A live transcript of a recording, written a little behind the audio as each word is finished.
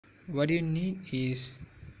what you need is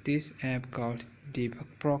this app called debug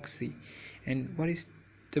proxy. And what is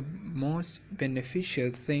the most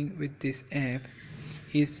beneficial thing with this app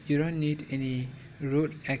is you don't need any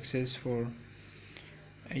root access for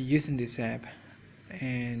using this app.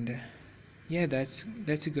 And yeah, that's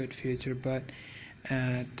a good feature. But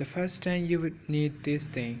the first time you would need this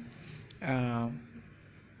thing,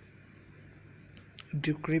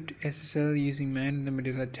 decrypt SSL using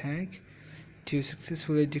man-in-the-middle attack. To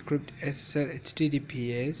successfully decrypt SSL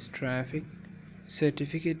HTTPS traffic,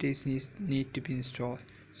 certificate is need to be installed.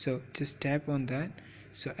 So just tap on that.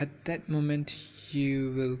 So at that moment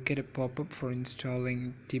you will get a pop-up for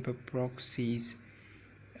installing debug proxies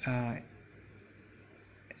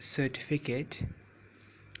certificate,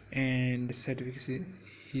 and the certificate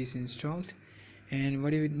is installed. And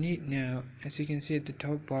what you would need now, as you can see at the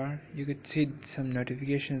top bar, you could see some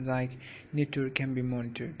notifications like network can be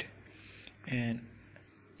monitored, and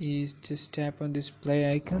is just tap on this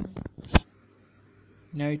play icon.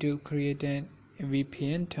 Now it will create a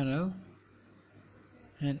VPN tunnel,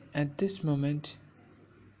 and at this moment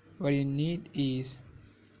what you need is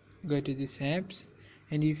go to these apps,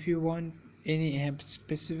 and if you want any app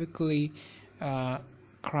specifically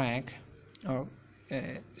crack or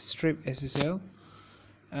strip SSL,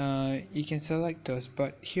 you can select those,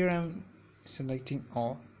 but here I'm selecting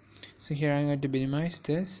all. So here I'm going to minimize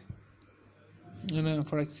this, and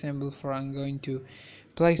for example, I'm going to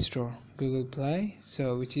Play Store, Google Play,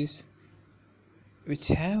 so which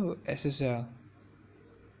have SSL.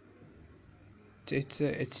 It's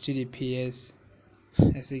a HTTPS,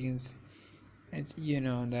 as you can see, it's, you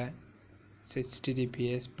know that it's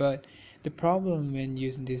HTTPS. But the problem when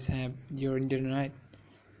using this app, your network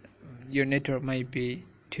might be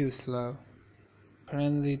too slow.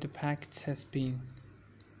 Currently the packets has been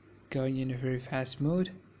going in a very fast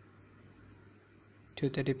mode,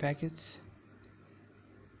 230 packets.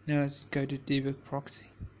 Now let's go to debug proxy,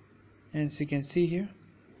 and as you can see here,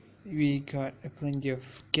 we got a plenty of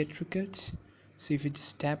get records. So if you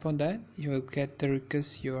just tap on that, you will get the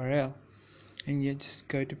request URL, and you just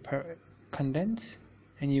go to condense,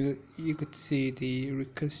 and you could see the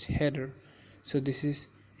request header. So this is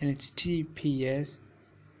an HTTPS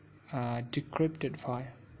decrypted file.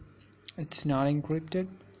 It's not encrypted.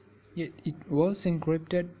 It was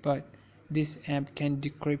encrypted, but this app can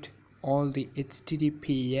decrypt all the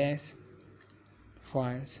HTTPS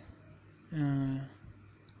files. Let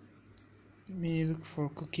me look for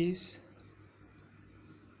cookies.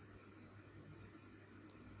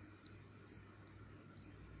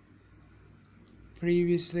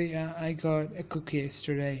 Previously I got a cookie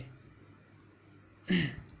yesterday.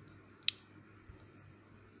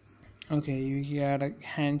 Okay, you got a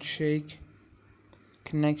handshake,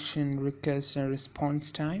 connection request and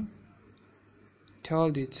response time.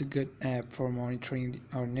 Told you it's a good app for monitoring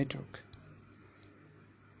our network.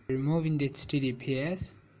 Removing the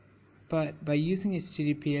HTTPS, but by using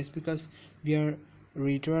HTTPS, because we are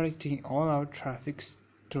redirecting all our traffics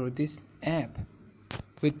through this app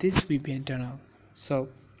with this VPN tunnel, so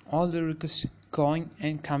all the requests going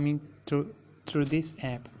and coming through this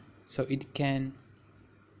app, so it can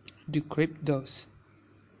decrypt those.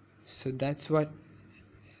 So that's what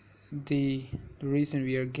the reason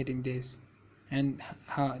we are getting this, and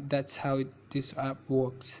that's how this app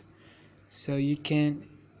works. So you can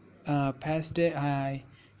past day I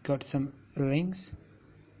got some links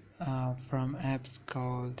from apps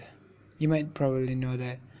called, you might probably know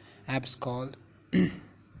that apps called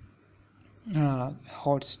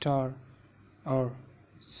Hotstar or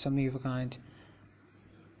something of a kind.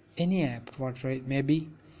 Any app, what, right? Maybe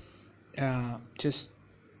just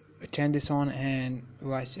turn this on and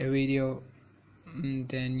watch a video,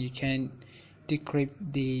 then you can decrypt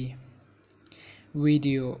the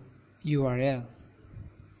video URL.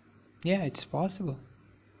 Yeah, it's possible.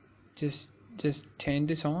 Just turn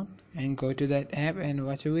this on and go to that app and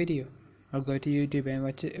watch a video, or go to YouTube and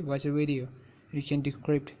watch a video. You can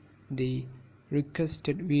decrypt the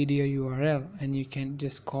requested video URL, and you can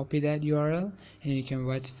just copy that URL and you can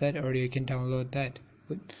watch that, or you can download that.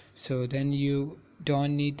 So then you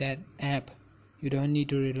don't need that app, you don't need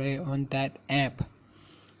to rely on that app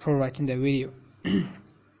for watching the video.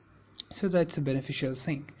 So that's a beneficial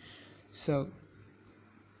thing. So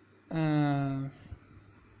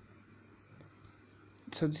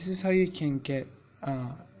so this is how you can get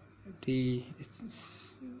the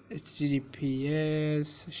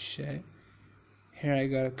HTTPS share. Here I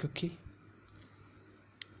got a cookie,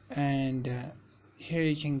 and here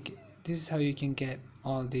you can this is how you can get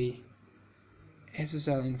all the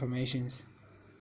SSL informations.